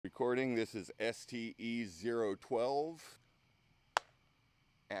recording. This is STE012.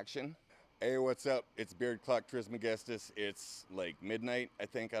 Action. Hey, what's up? It's Beard Clock Trismegistus. It's like midnight, I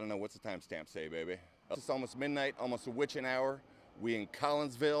think. I don't know. What's the timestamp say, baby? It's almost midnight, almost a witching hour. We in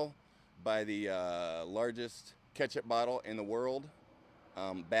Collinsville by the largest ketchup bottle in the world.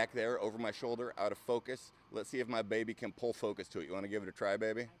 Back there, over my shoulder, out of focus. Let's see if my baby can pull focus to it. You want to give it a try,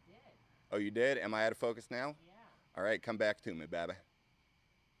 baby? I did. Oh, you did? Am I out of focus now? Yeah. All right, come back to me, baby.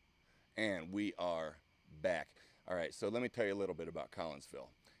 And we are back. All right, so let me tell you a little bit about Collinsville.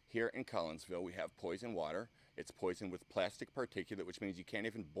 Here in Collinsville, we have poison water. It's poisoned with plastic particulate, which means you can't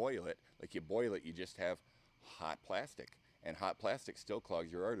even boil it. Like you boil it, you just have hot plastic. And hot plastic still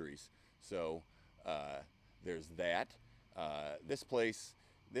clogs your arteries. So there's that. This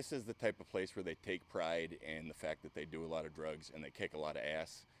is the type of place where they take pride in the fact that they do a lot of drugs and they kick a lot of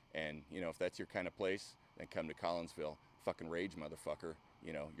ass. And, you know, if that's your kind of place, then come to Collinsville. Fucking rage, motherfucker.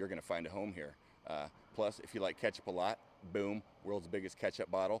 You know, you're going to find a home here. Plus, if you like ketchup a lot, boom, world's biggest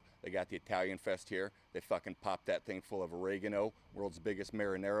ketchup bottle. They got the Italian Fest here. They fucking popped that thing full of oregano, world's biggest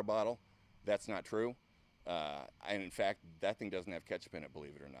marinara bottle. That's not true. And in fact, that thing doesn't have ketchup in it,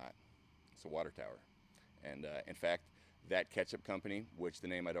 believe it or not. It's a water tower. And in fact, that ketchup company, which the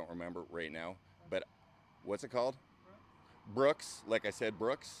name I don't remember right now, but what's it called? Brooks, like I said,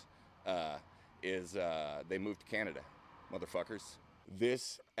 Brooks, they moved to Canada, motherfuckers.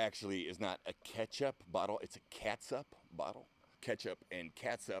 This actually is not a ketchup bottle, it's a catsup bottle. Ketchup and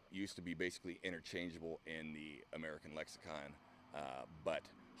catsup used to be basically interchangeable in the American lexicon, but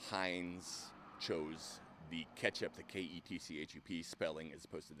Heinz chose the ketchup, the K-E-T-C-H-U-P spelling as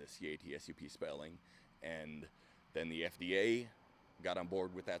opposed to the C-A-T-S-U-P spelling, and then the FDA got on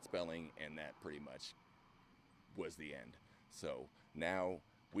board with that spelling, and that pretty much was the end. So now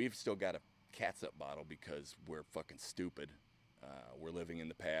we've still got a catsup bottle because we're fucking stupid. We're living in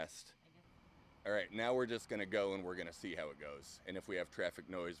the past. All right, now we're just gonna go and we're gonna see how it goes. And if we have traffic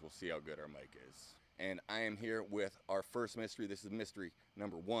noise, we'll see how good our mic is. And I am here with our first mystery. This is mystery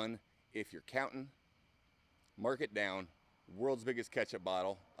number 1. If you're counting, mark it down. World's biggest ketchup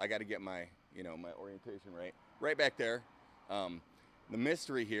bottle. I gotta get my, my orientation right. Right back there. The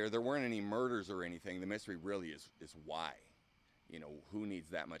mystery here, there weren't any murders or anything. The mystery really is why. Who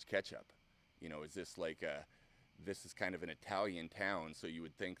needs that much ketchup? Is this like this is kind of an Italian town, so you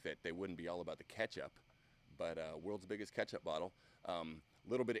would think that they wouldn't be all about the ketchup, but world's biggest ketchup bottle.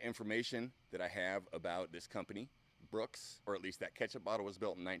 Little bit of information that I have about this company, Brooks, or at least that ketchup bottle was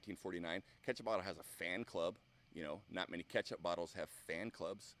built in 1949. Ketchup bottle has a fan club. Not many ketchup bottles have fan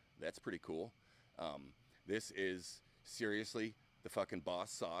clubs. That's pretty cool. This is seriously the fucking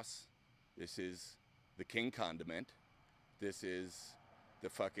boss sauce. This is the king condiment. This is the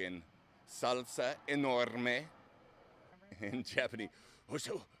fucking salsa enorme. In Japanese.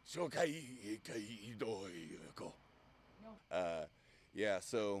 Yeah,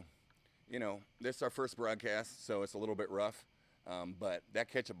 so, this is our first broadcast, so it's a little bit rough. But that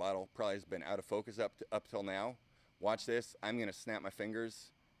ketchup bottle probably has been out of focus up till now. Watch this. I'm going to snap my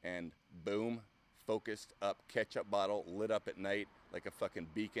fingers and boom, focused up ketchup bottle, lit up at night like a fucking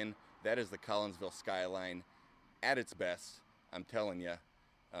beacon. That is the Collinsville skyline at its best. I'm telling you.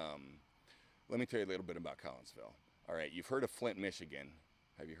 Let me tell you a little bit about Collinsville. All right, you've heard of Flint, Michigan.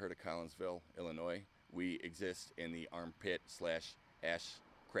 Have you heard of Collinsville, Illinois? We exist in the armpit/ash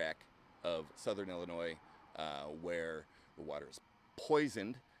crack of southern Illinois, where the water is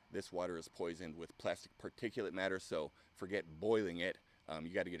poisoned. This water is poisoned with plastic particulate matter, so forget boiling it. You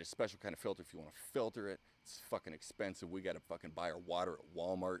got to get a special kind of filter if you want to filter it. It's fucking expensive. We got to fucking buy our water at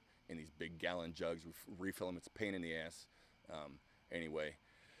Walmart in these big gallon jugs. We refill them. It's a pain in the ass. Anyway.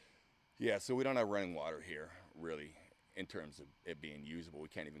 Yeah, so we don't have running water here, really, in terms of it being usable. We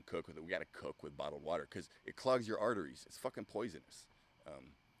can't even cook with it. We got to cook with bottled water because it clogs your arteries. It's fucking poisonous.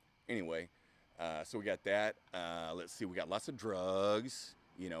 Anyway, so we got that. Let's see, we got lots of drugs,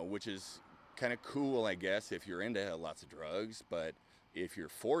 which is kind of cool, I guess, if you're into lots of drugs. But if you're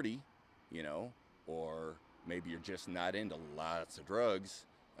 40, or maybe you're just not into lots of drugs,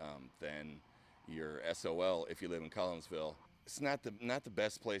 then you're SOL if you live in Collinsville. It's not the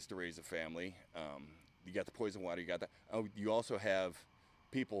best place to raise a family. You got the poison water, you got that. Oh, you also have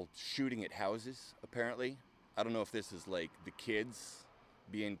people shooting at houses, apparently. I don't know if this is like the kids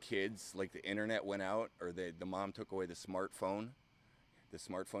being kids, like the internet went out, or the mom took away the smartphone.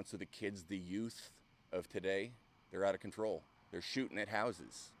 So the kids, the youth of today, they're out of control. They're shooting at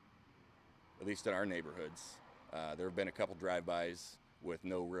houses, at least in our neighborhoods. There have been a couple drive-bys with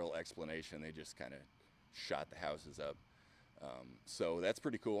no real explanation. They just kind of shot the houses up. So that's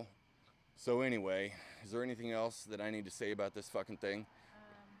pretty cool. So anyway, is there anything else that I need to say about this fucking thing?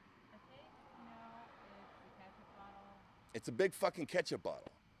 It's a big fucking ketchup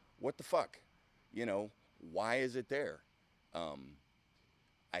bottle. What the fuck? You know, why is it there?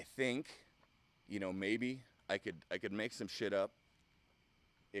 I think, you know, maybe I could make some shit up.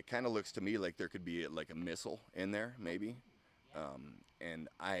 It kind of looks to me like there could be like a missile in there, maybe. And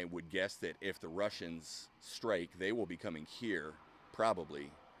I would guess that if the Russians strike, they will be coming here,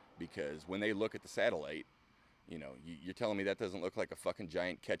 probably, because when they look at the satellite, you know, you're telling me that doesn't look like a fucking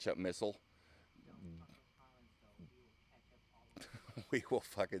giant ketchup missile? We will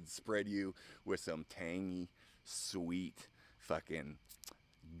fucking spread you with some tangy, sweet, fucking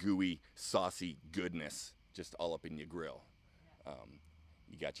gooey, saucy goodness just all up in your grill.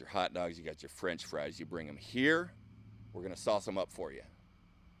 You got your hot dogs, you got your French fries, you bring them here, we're gonna sauce them up for you.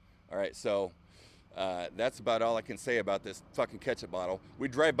 All right, so that's about all I can say about this fucking ketchup bottle. We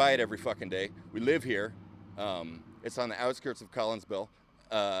drive by it every fucking day. We live here. It's on the outskirts of Collinsville.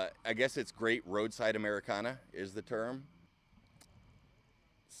 I guess it's great roadside Americana is the term.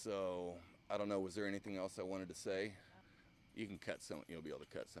 So, I don't know, was there anything else I wanted to say? You can cut some, you'll be able to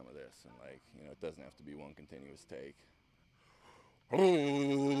cut some of this, and like, you know, it doesn't have to be one continuous take. Give me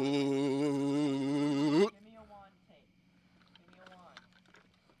a wand take. Give me a wand.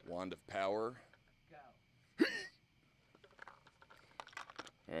 Wand of power. Go.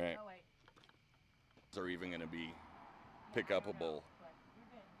 All right. Oh, wait. Are even going to be pick-upable You're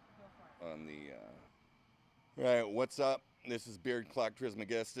good. Go for it. on the... All right, what's up? This is Beard Clock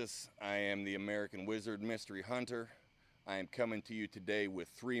Trismegistus. I am the American Wizard Mystery Hunter. I am coming to you today with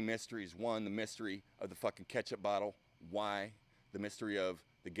 3 mysteries. 1, the mystery of the fucking ketchup bottle. Why? The mystery of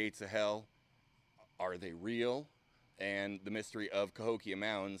the gates of hell. Are they real? And the mystery of Cahokia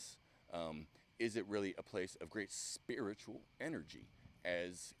Mounds. Is it really a place of great spiritual energy,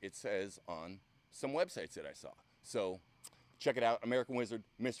 as it says on some websites that I saw? So, check it out. American Wizard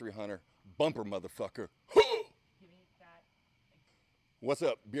Mystery Hunter. Bumper motherfucker. What's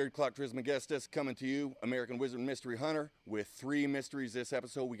up? Beard Clock Trismegistus coming to you, American Wizard Mystery Hunter, with 3 mysteries this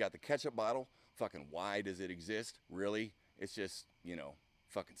episode. We got the ketchup bottle. Fucking why does it exist? Really? It's just, you know,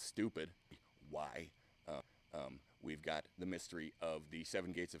 fucking stupid. Why? We've got the mystery of the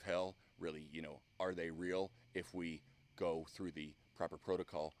 7 gates of hell. Really, you know, are they real? If we go through the proper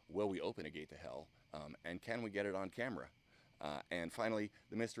protocol, will we open a gate to hell? And can we get it on camera? And finally,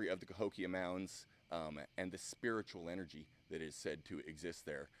 the mystery of the Cahokia Mounds and the spiritual energy that is said to exist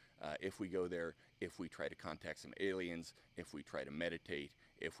there. If we go there, if we try to contact some aliens, if we try to meditate,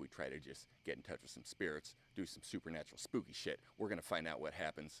 if we try to just get in touch with some spirits, do some supernatural spooky shit, we're gonna find out what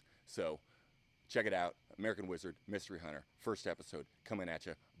happens. So check it out, American Wizard Mystery Hunter, first episode coming at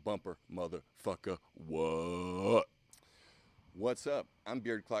you. Bumper motherfucker, what? What's up? I'm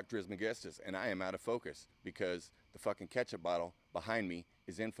Beard Clock Trismegistus, and I am out of focus because the fucking ketchup bottle behind me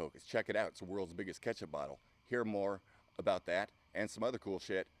is in focus. Check it out, it's the world's biggest ketchup bottle. Hear more about that and some other cool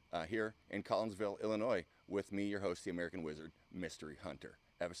shit here in Collinsville, Illinois, with me, your host, the American Wizard Mystery Hunter.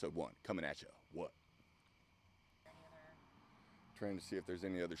 Episode 1, coming at you. What? Trying to see if there's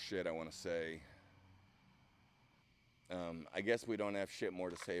any other shit I want to say. I guess we don't have shit more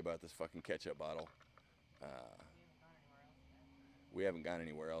to say about this fucking ketchup bottle. We haven't gone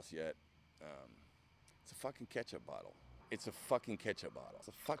anywhere else yet. It's a fucking ketchup bottle. It's a fucking ketchup bottle. It's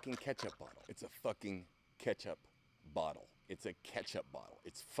a fucking ketchup bottle. It's a fucking ketchup bottle. It's a ketchup bottle.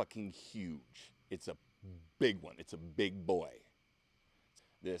 It's fucking huge. It's a big one. It's a big boy.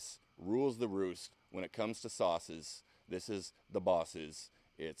 This rules the roost when it comes to sauces. This is the bosses.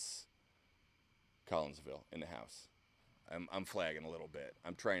 It's Collinsville in the house. I'm flagging a little bit.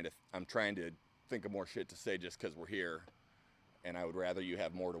 I'm trying to think of more shit to say just because we're here, and I would rather you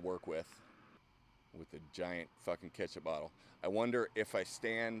have more to work with the giant fucking ketchup bottle. I wonder if I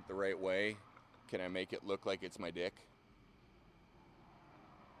stand the right way, can I make it look like it's my dick?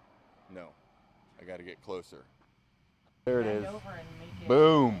 No. I gotta get closer. There it is.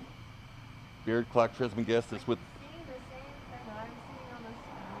 Boom! Beard Clock Trismegistus with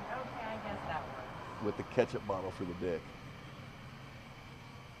the ketchup bottle for the dick.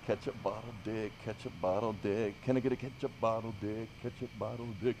 Ketchup bottle dick, ketchup bottle dick. Can I get a ketchup bottle dick, ketchup bottle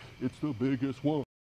dick? It's the biggest one.